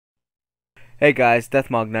Hey guys,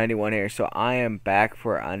 Deathmog91 here. So I am back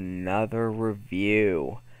for another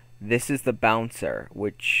review. This is the Bouncer,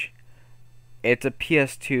 which it's a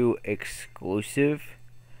PS2 exclusive.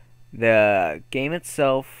 The game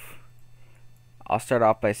itself, I'll start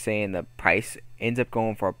off by saying the price ends up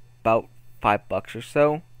going for about $5 or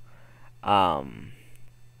so. Um,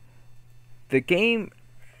 the game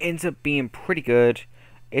ends up being pretty good.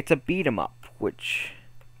 It's a beat 'em up, which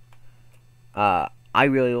I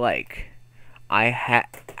really like. I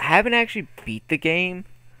haven't actually beat the game,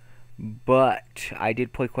 but I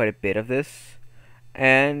did play quite a bit of this,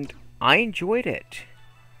 and I enjoyed it.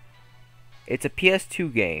 It's a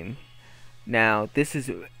PS2 game. Now, this is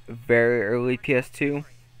very early PS2,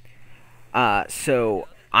 so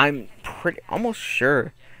I'm almost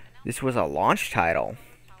sure this was a launch title,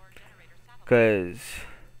 because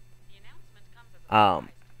um,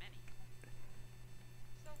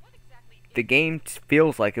 the game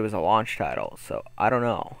feels like it was a launch title, so I don't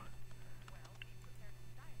know.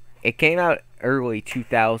 It came out early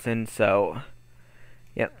 2000, so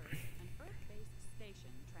yep.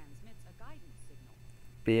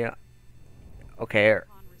 But yeah, okay.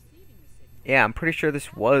 Yeah, I'm pretty sure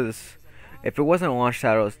this was, if it wasn't a launch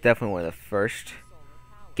title, it was definitely one of the first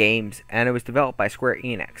games, and it was developed by Square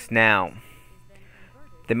Enix. Now,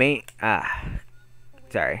 the main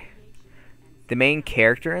the main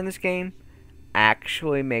character in this game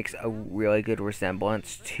actually makes a really good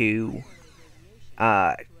resemblance to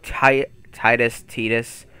Tidus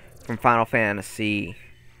from Final Fantasy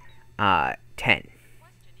 10.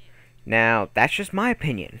 Now, that's just my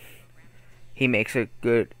opinion. He makes a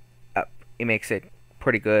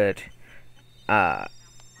pretty good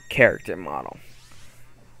character model,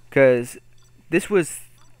 because this was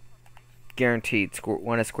guaranteed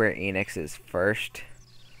one of Square Enix's first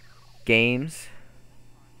games.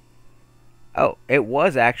 Oh, it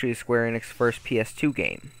was actually Square Enix's first PS2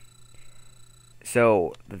 game.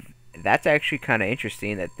 So that's actually kind of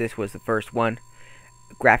interesting that this was the first one.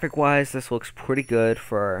 Graphic wise, this looks pretty good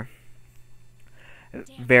for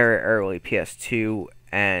very early PS2,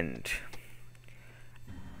 and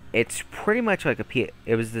it's pretty much like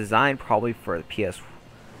it was designed probably for the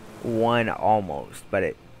PS1 almost,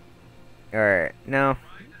 but no,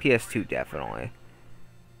 PS2 definitely.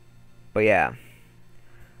 But yeah.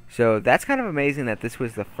 So that's kind of amazing that this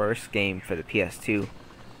was the first game for the PS2.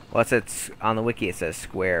 Well, it's on the wiki it says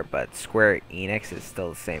Square, but Square Enix is still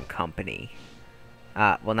the same company.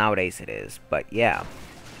 Well, nowadays it is, but yeah.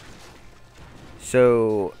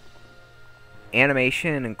 So,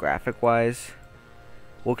 animation and graphic-wise,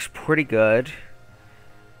 looks pretty good.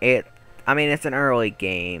 I mean, it's an early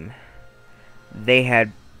game. They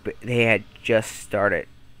had just started.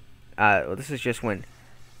 Well, this is just when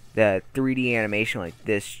the 3D animation like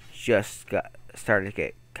this just started to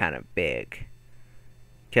get kind of big.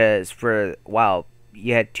 Because for a while,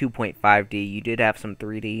 you had 2.5D, you did have some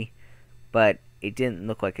 3D, but it didn't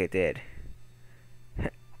look like it did.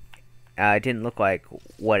 It didn't look like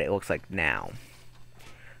what it looks like now.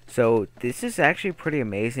 So this is actually pretty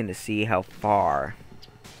amazing to see how far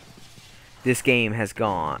this game has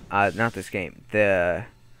gone. Not this game, the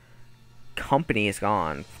company has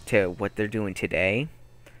gone to what they're doing today.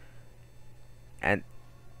 And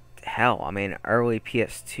hell, I mean, early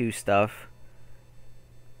PS2 stuff,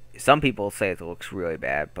 some people say it looks really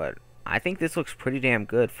bad, but I think this looks pretty damn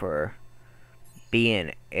good for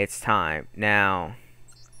being its time. Now,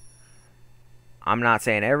 I'm not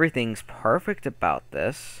saying everything's perfect about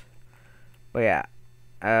this, but yeah.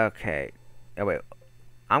 Okay. Oh, wait.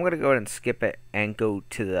 I'm going to go ahead and skip it and go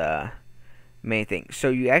to the main thing. So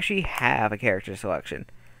you actually have a character selection.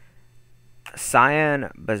 Cyan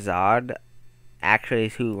Bazard actually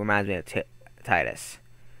is who reminds me of Tidus.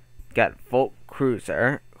 Got Volt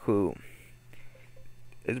Cruiser, who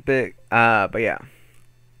is big. But yeah.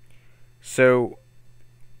 So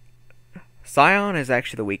Cyan is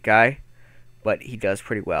actually the weak guy, but he does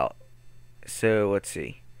pretty well. So let's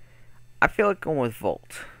see. I feel like going with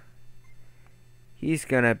Volt. He's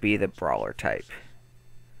gonna be the brawler type.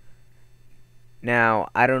 Now,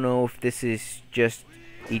 I don't know if this is just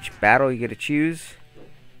each battle you get to choose.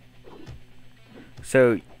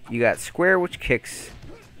 So you got square, which kicks.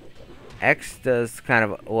 X does kind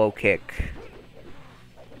of a low kick.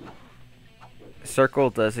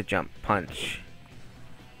 Circle does a jump punch.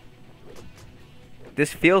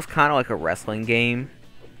 This feels kind of like a wrestling game,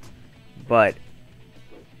 but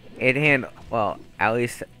it well, at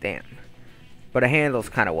least but it handles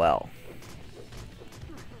kind of well.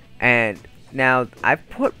 And now I've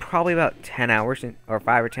put probably about 10 hours or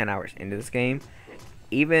 5 or 10 hours into this game.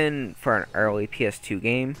 Even for an early PS2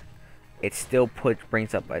 game, it still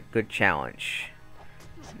brings up a good challenge.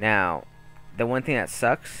 Now, the one thing that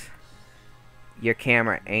sucks, your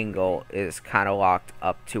camera angle is kind of locked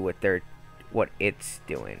up to what it's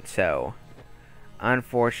doing. So,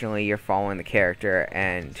 unfortunately, you're following the character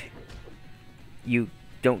and you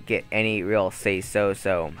don't get any real say-so.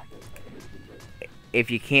 So,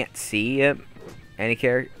 if you can't see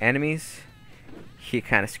any enemies, you're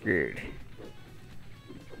kind of screwed.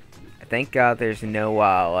 Thank God there's no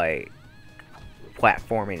like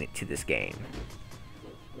platforming to this game,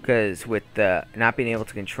 because with the not being able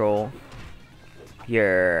to control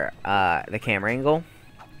your the camera angle,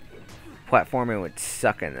 platforming would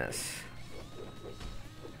suck in this.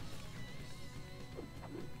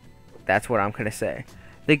 That's what I'm gonna say.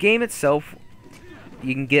 The game itself,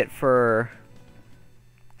 you can get for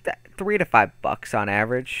 $3 to $5 on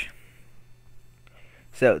average.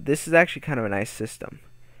 So this is actually kind of a nice system.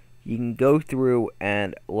 You can go through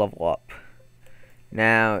and level up.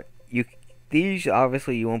 Now, these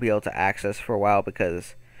obviously you won't be able to access for a while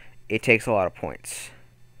because it takes a lot of points.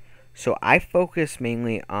 So I focus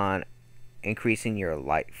mainly on increasing your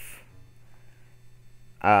life.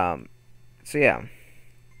 So yeah,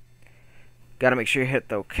 gotta make sure you hit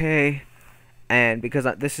the OK. And because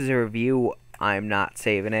this is a review, I'm not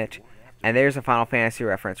saving it. And there's a Final Fantasy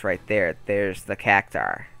reference right there. There's the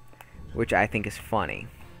cactuar, which I think is funny.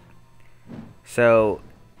 So,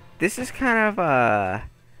 this is kind of a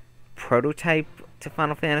prototype to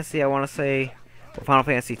Final Fantasy, I want to say, or Final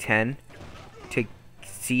Fantasy X, to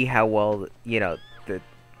see how well, you know,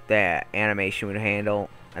 the animation would handle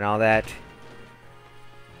and all that.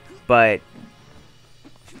 But,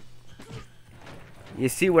 you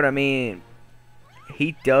see what I mean?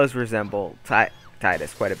 He does resemble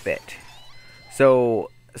Tidus quite a bit. So,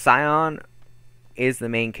 Scion is the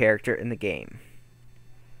main character in the game.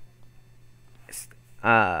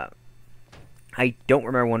 I don't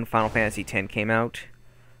remember when Final Fantasy X came out,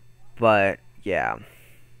 but yeah.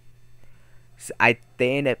 So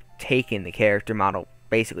they end up taking the character model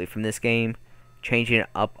basically from this game, changing it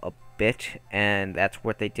up a bit, and that's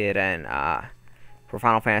what they did in for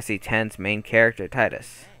Final Fantasy X's main character,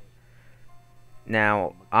 Tidus.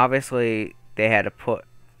 Now, obviously, they had to put,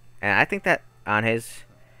 and I think that on his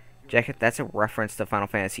jacket, that's a reference to Final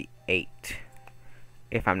Fantasy VIII,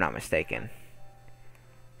 if I'm not mistaken.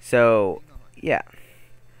 So, yeah,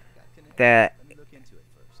 that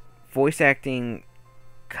voice acting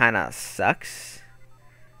kind of sucks,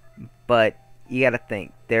 but you gotta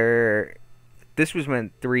think, this was when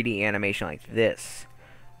 3D animation like this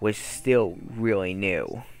was still really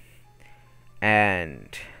new,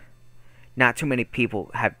 and not too many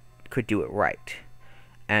people could do it right,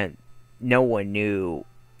 and no one knew,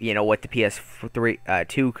 you know, what the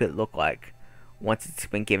PS2 could look like once it's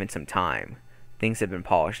been given some time. Things have been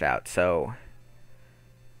polished out. So,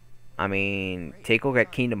 I mean, take a look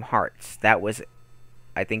at Kingdom Hearts. That was,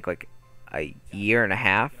 I think, like a year and a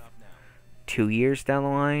half, 2 years down the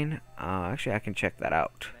line. Actually, I can check that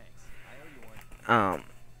out.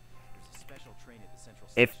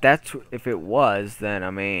 If it was, then I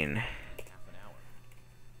mean,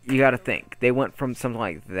 you got to think they went from something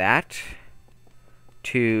like that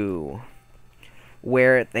to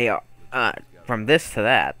where they are. From this to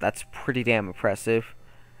that, that's pretty damn impressive.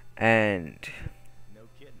 And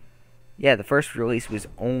yeah, the first release was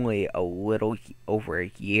only a little over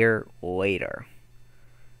a year later.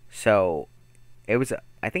 So I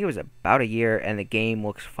think it was about a year, and the game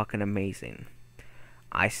looks fucking amazing.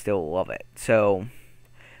 I still love it. So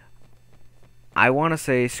I want to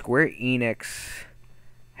say Square Enix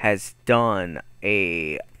has done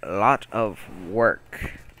a lot of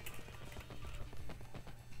work,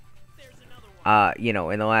 you know,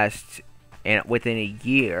 in the last, and within a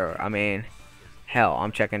year. I mean, hell,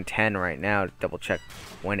 I'm checking 10 right now to double check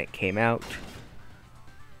when it came out.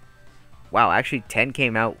 Wow, actually 10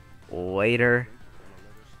 came out later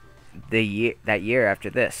that year after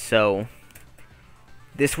this. So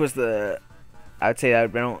this was I would say that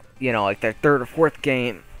would have been, you know, like their third or fourth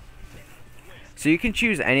game. So you can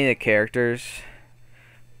choose any of the characters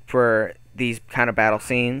for these kind of battle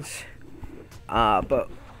scenes. But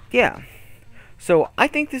yeah. So I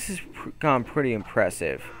think this has gone pretty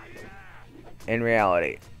impressive. In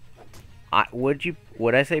reality,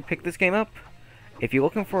 would I say pick this game up? If you're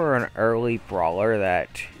looking for an early brawler that,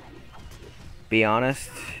 be honest,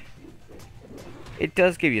 it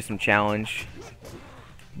does give you some challenge,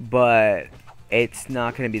 but it's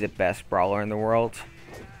not going to be the best brawler in the world.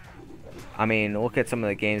 I mean, look at some of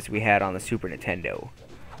the games we had on the Super Nintendo,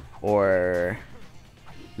 or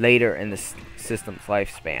later in the system's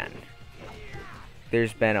lifespan.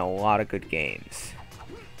 There's been a lot of good games.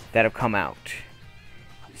 that have come out.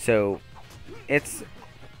 So it's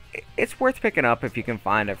worth picking up if you can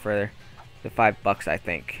find it for the $5, I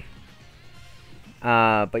think.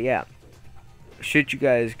 But yeah, should you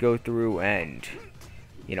guys go through and,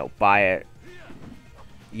 you know, buy it,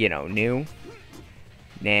 you know, new?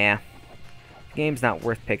 Nah, the game's not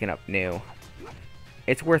worth picking up new.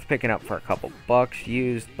 It's worth picking up for a couple bucks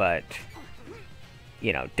used, but,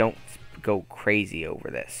 you know, don't go crazy over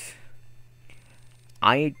this.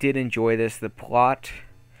 I did enjoy this. The plot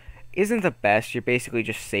isn't the best. You're basically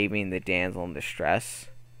just saving the damsel in distress.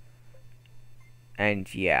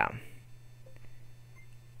 And yeah.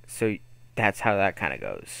 So that's how that kind of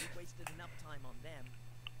goes.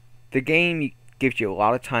 The game gives you a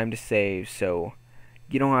lot of time to save, so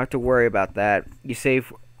you don't have to worry about that. You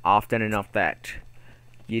save often enough that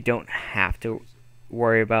you don't have to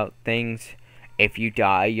worry about things. If you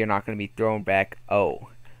die, you're not going to be thrown back. Oh,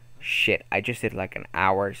 shit, I just did like an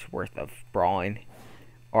hour's worth of brawling.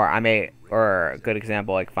 Or or a good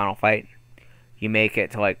example, like Final Fight. You make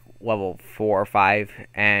it to like level 4 or 5,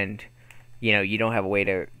 and, you know, you don't have a way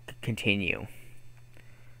to continue.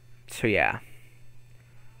 So yeah.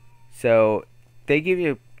 So they give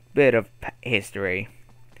you a bit of history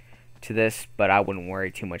to this, but I wouldn't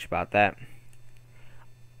worry too much about that.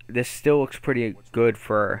 This still looks pretty good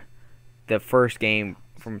for the first game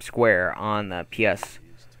from Square on the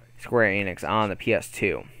Square Enix on the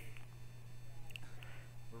PS2.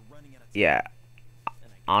 Yeah,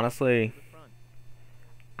 honestly,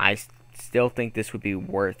 I still think this would be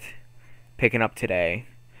worth picking up today,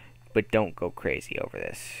 but don't go crazy over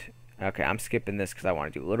this. Okay, I'm skipping this because I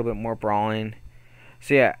want to do a little bit more brawling.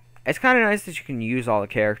 So yeah, it's kind of nice that you can use all the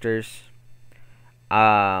characters.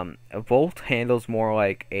 Volt handles more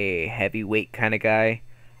like a heavyweight kind of guy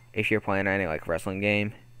if you're playing any like wrestling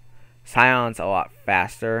game. Sion's a lot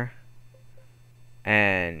faster,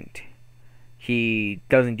 and he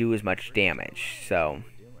doesn't do as much damage. So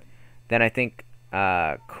then I think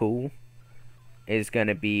Cool is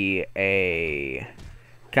gonna be a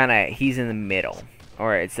kind of, he's in the middle,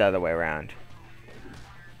 or it's the other way around.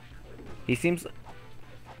 He seems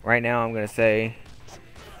right now, I'm gonna say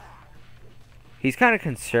he's kind of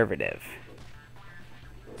conservative,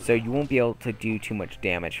 so you won't be able to do too much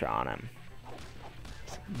damage on him.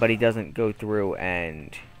 But he doesn't go through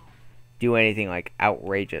and do anything like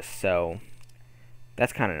outrageous, so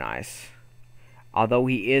that's kind of nice. Although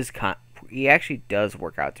he actually does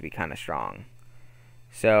work out to be kind of strong.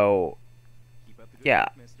 So yeah,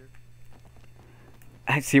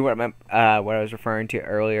 I see what I meant. What I was referring to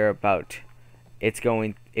earlier about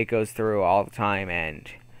it goes through all the time and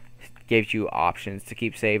gives you options to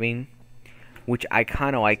keep saving, which I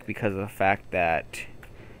kind of like because of the fact that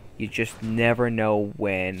you just never know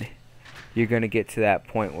when you're gonna get to that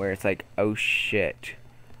point where it's like, oh shit,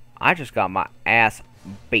 I just got my ass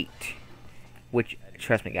beat, which,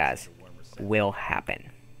 trust me guys, will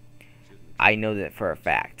happen. I know that for a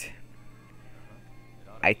fact.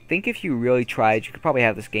 I think if you really tried, you could probably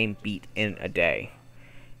have this game beat in a day,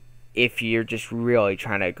 if you're just really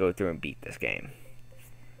trying to go through and beat this game.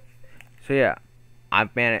 So yeah,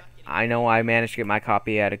 I know I managed to get my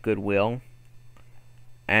copy at a Goodwill,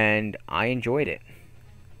 and I enjoyed it.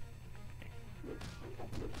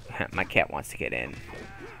 My cat wants to get in.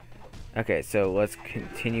 Okay, so let's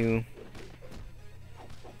continue.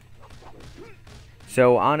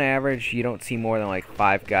 So on average, you don't see more than like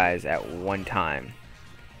 5 guys at one time.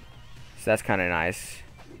 So that's kind of nice,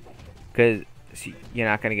 because you're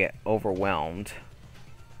not going to get overwhelmed.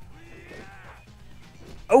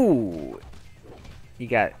 Oh! You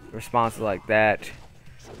got responses like that.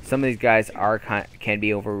 Some of these guys can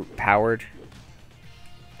be overpowered.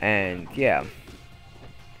 And yeah.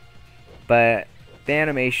 But the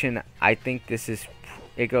animation, I think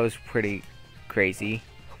it goes pretty crazy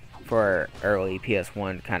for early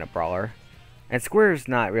PS1 kind of brawler. And Square's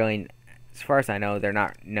not really, as far as I know, they're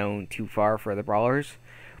not known too far for the brawlers.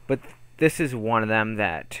 But this is one of them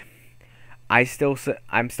that I'm still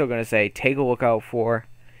going to say take a look out for.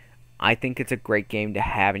 I think it's a great game to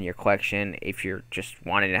have in your collection if you're just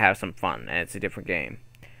wanting to have some fun and it's a different game.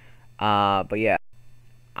 But yeah,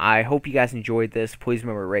 I hope you guys enjoyed this. Please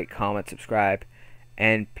remember to rate, comment, subscribe,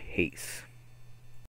 and peace.